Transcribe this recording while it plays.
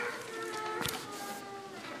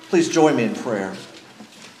Please join me in prayer.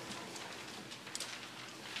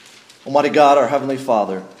 Almighty God, our Heavenly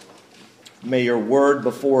Father, may your word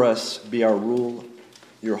before us be our rule,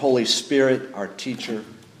 your Holy Spirit our teacher,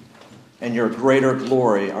 and your greater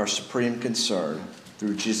glory our supreme concern,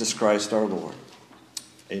 through Jesus Christ our Lord.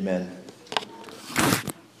 Amen.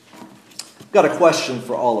 I've got a question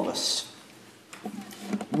for all of us.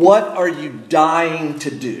 What are you dying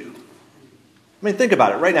to do? I mean, think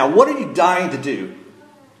about it right now. What are you dying to do?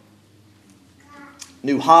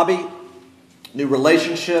 New hobby, new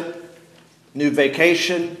relationship, new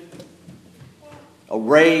vacation, a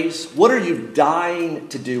raise. What are you dying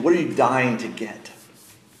to do? What are you dying to get?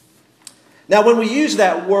 Now, when we use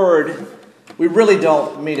that word, we really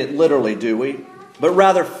don't mean it literally, do we? But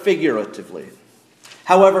rather figuratively.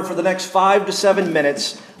 However, for the next 5 to 7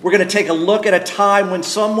 minutes, we're going to take a look at a time when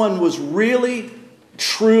someone was really,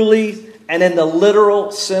 truly, and in the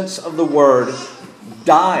literal sense of the word,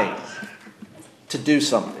 dying to do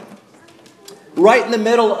something. Right in the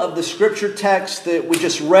middle of the scripture text that we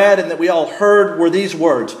just read and that we all heard were these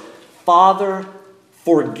words, "Father,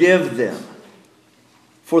 forgive them,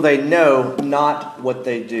 for they know not what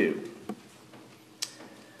they do."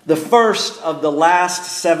 The first of the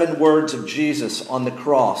last 7 words of Jesus on the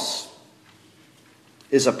cross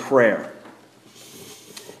is a prayer.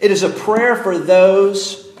 It is a prayer for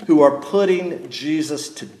those who are putting Jesus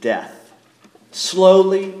to death,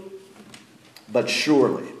 slowly but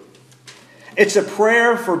surely. It's a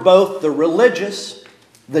prayer for both the religious,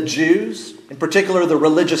 the Jews, in particular the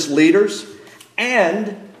religious leaders,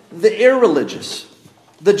 and the irreligious,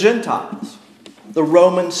 the Gentiles, the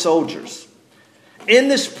Roman soldiers. In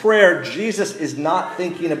this prayer, Jesus is not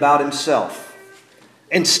thinking about himself.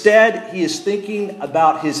 Instead, he is thinking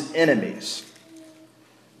about his enemies.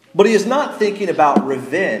 But he is not thinking about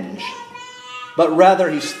revenge, but rather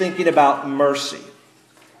he's thinking about mercy.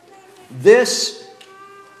 This,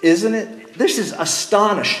 isn't it? This is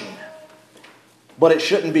astonishing, but it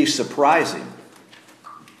shouldn't be surprising.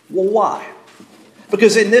 Well, why?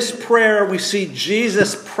 Because in this prayer, we see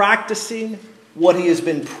Jesus practicing what he has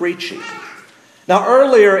been preaching. Now,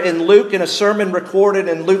 earlier in Luke, in a sermon recorded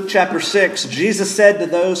in Luke chapter 6, Jesus said to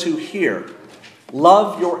those who hear,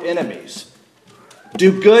 "Love your enemies.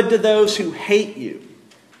 Do good to those who hate you.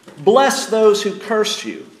 Bless those who curse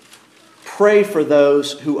you. Pray for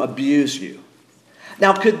those who abuse you."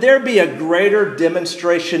 Now, could there be a greater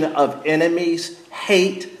demonstration of enemies,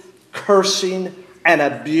 hate, cursing, and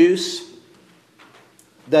abuse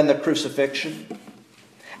than the crucifixion?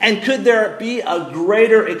 And could there be a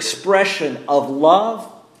greater expression of love,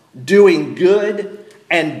 doing good,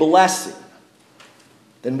 and blessing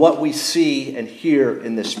than what we see and hear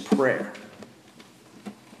in this prayer?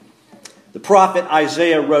 The prophet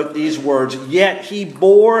Isaiah wrote these words, "Yet he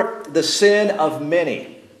bore the sin of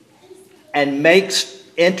many and makes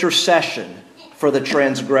intercession for the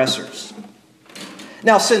transgressors."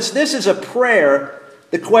 Now, since this is a prayer,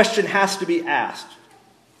 the question has to be asked,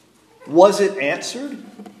 was it answered?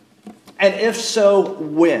 And if so,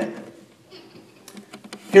 when?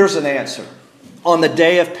 Here's an answer. On the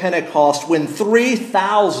day of Pentecost, when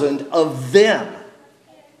 3,000 of them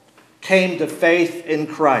came to faith in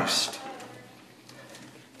Christ.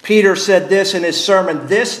 Peter said this in his sermon,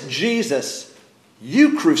 "This Jesus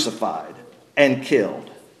you crucified and killed.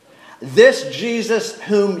 This Jesus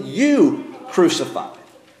whom you crucified."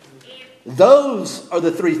 Those are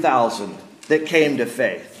the 3,000 that came to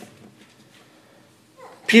faith.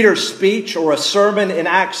 Peter's speech or a sermon in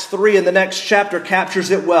Acts 3 in the next chapter captures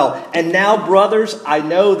it well. "And now, brothers, I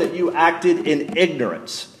know that you acted in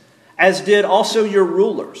ignorance, as did also your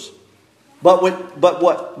rulers. But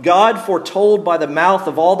what God foretold by the mouth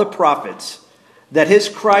of all the prophets, that his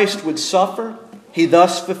Christ would suffer, he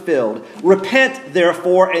thus fulfilled. Repent,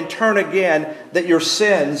 therefore, and turn again, that your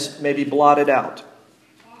sins may be blotted out."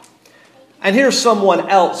 And here's someone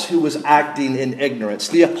else who was acting in ignorance.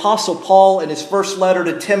 The Apostle Paul, in his first letter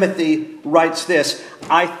to Timothy, writes this,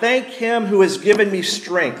 "I thank him who has given me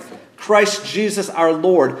strength, Christ Jesus our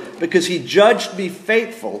Lord, because he judged me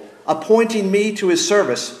faithful, appointing me to his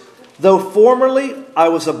service. Though formerly I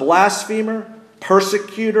was a blasphemer,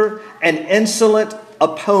 persecutor, and insolent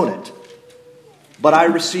opponent, but I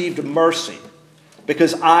received mercy,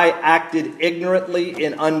 because I acted ignorantly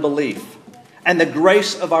in unbelief. And the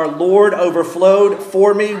grace of our Lord overflowed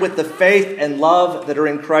for me with the faith and love that are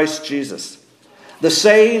in Christ Jesus. The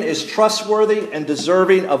saying is trustworthy and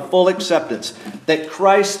deserving of full acceptance, that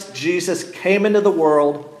Christ Jesus came into the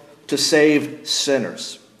world to save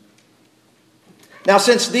sinners." Now,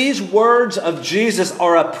 since these words of Jesus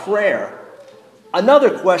are a prayer,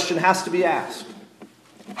 another question has to be asked.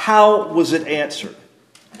 How was it answered?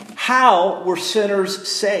 How were sinners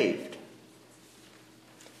saved?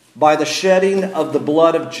 By the shedding of the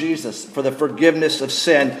blood of Jesus for the forgiveness of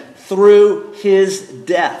sin through his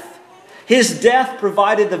death. His death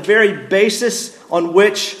provided the very basis on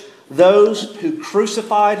which those who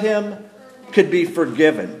crucified him could be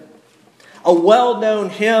forgiven. A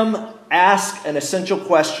well-known hymn asks an essential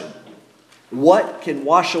question: what can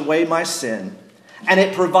wash away my sin? And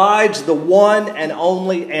it provides the one and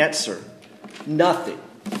only answer: nothing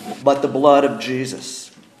but the blood of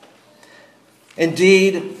Jesus.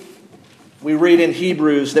 Indeed, we read in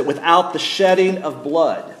Hebrews that without the shedding of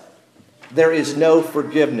blood, there is no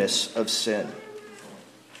forgiveness of sin.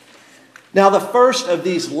 Now, the first of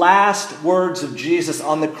these last words of Jesus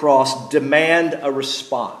on the cross demand a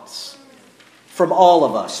response from all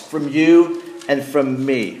of us, from you and from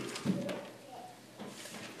me.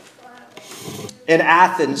 In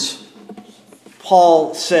Athens,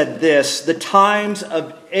 Paul said this: the times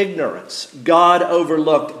of ignorance God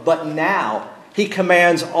overlooked, but now he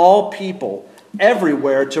commands all people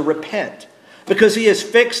everywhere to repent, because he has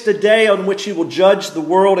fixed a day on which he will judge the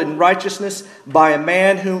world in righteousness by a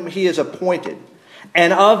man whom he has appointed.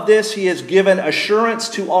 And of this he has given assurance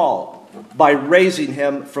to all by raising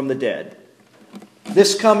him from the dead.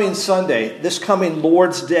 This coming Sunday, this coming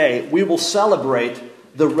Lord's Day, we will celebrate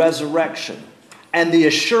the resurrection and the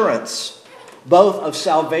assurance both of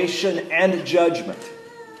salvation and judgment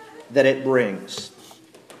that it brings.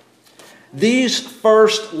 These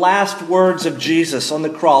last words of Jesus on the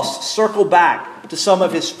cross circle back to some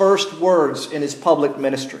of his first words in his public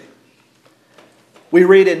ministry. We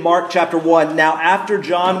read in Mark chapter 1, "Now after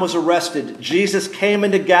John was arrested, Jesus came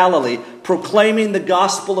into Galilee, proclaiming the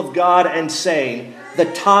gospel of God and saying, 'The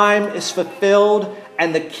time is fulfilled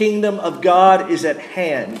and the kingdom of God is at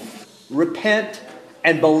hand. Repent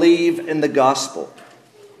and believe in the gospel.'"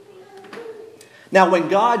 Now, when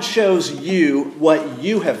God shows you what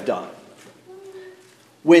you have done,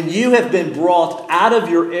 when you have been brought out of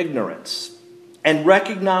your ignorance and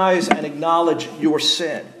recognize and acknowledge your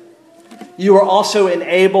sin, you are also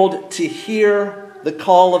enabled to hear the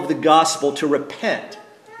call of the gospel to repent,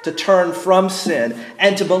 to turn from sin,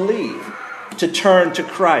 and to believe, to turn to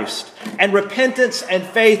Christ. And repentance and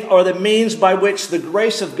faith are the means by which the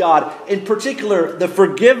grace of God, in particular the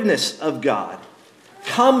forgiveness of God,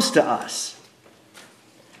 comes to us.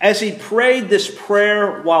 As he prayed this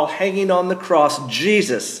prayer while hanging on the cross,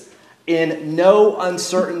 Jesus, in no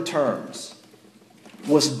uncertain terms,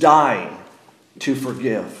 was dying to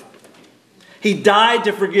forgive. He died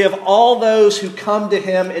to forgive all those who come to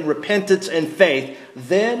him in repentance and faith,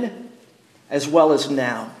 then as well as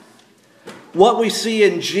now. What we see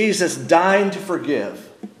in Jesus dying to forgive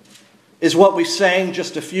is what we sang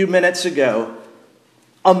just a few minutes ago: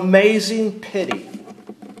 amazing pity,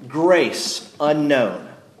 grace unknown,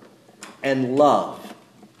 and love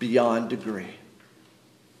beyond degree.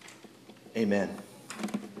 Amen.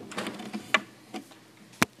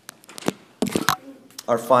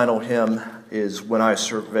 Our final hymn is "When I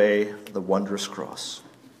Survey the Wondrous Cross."